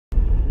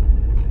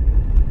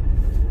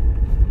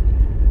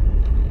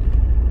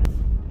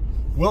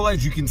Well,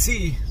 as you can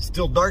see,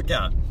 still dark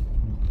out,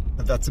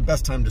 but that's the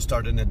best time to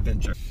start an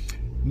adventure.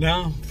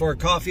 Now for a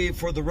coffee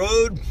for the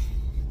road,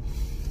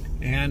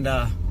 and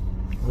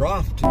we're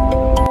off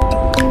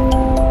to...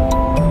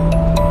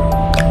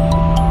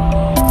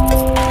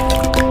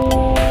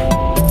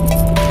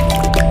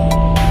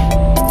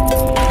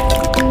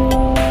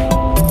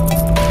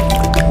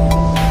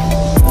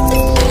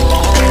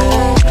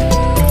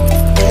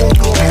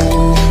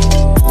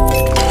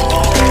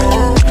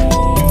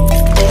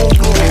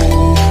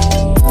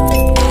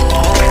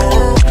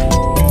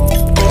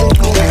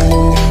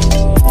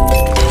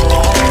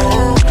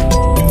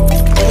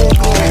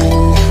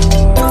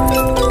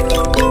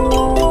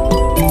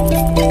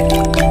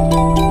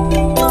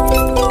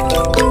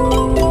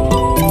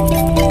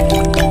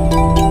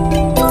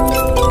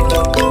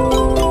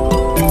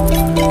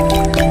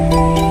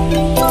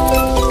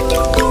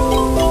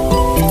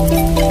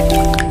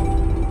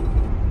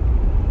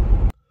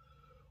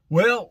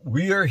 Well,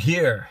 we are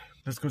here.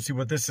 Let's go see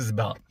what this is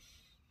about.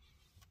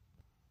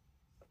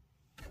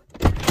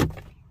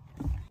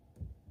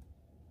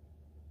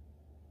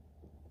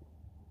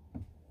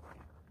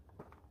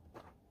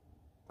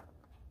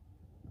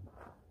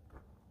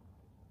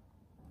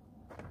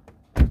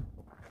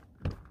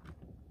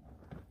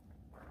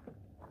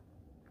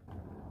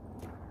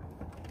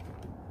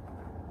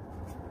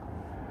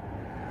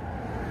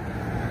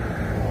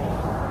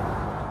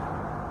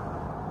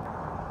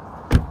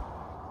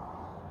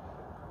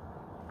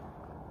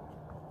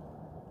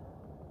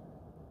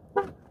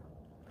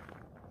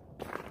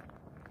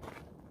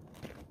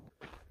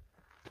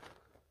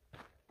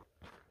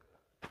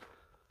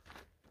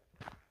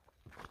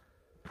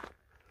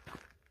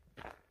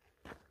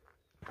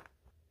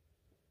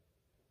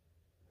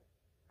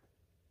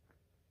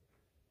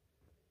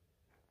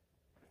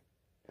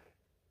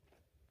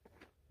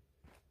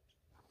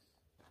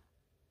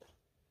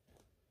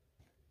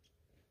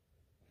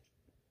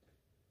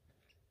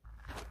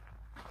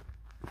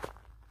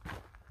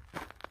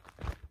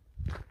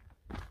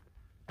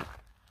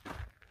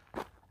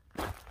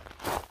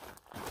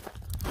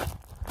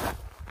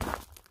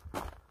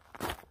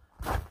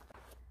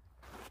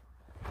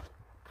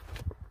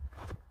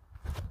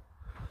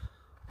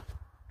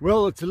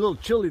 Well, it's a little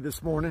chilly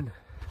this morning.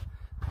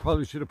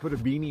 Probably should have put a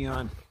beanie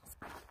on.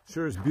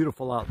 Sure is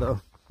beautiful out though.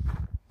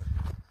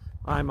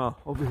 I'm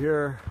over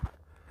here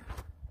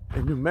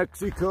in New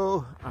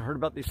Mexico. I heard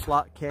about these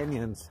slot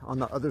canyons on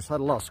the other side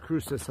of Las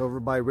Cruces over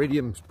by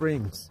Radium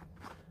Springs.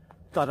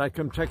 Thought I'd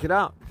come check it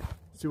out,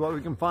 see what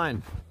we can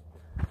find.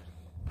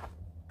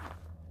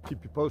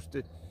 Keep you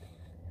posted.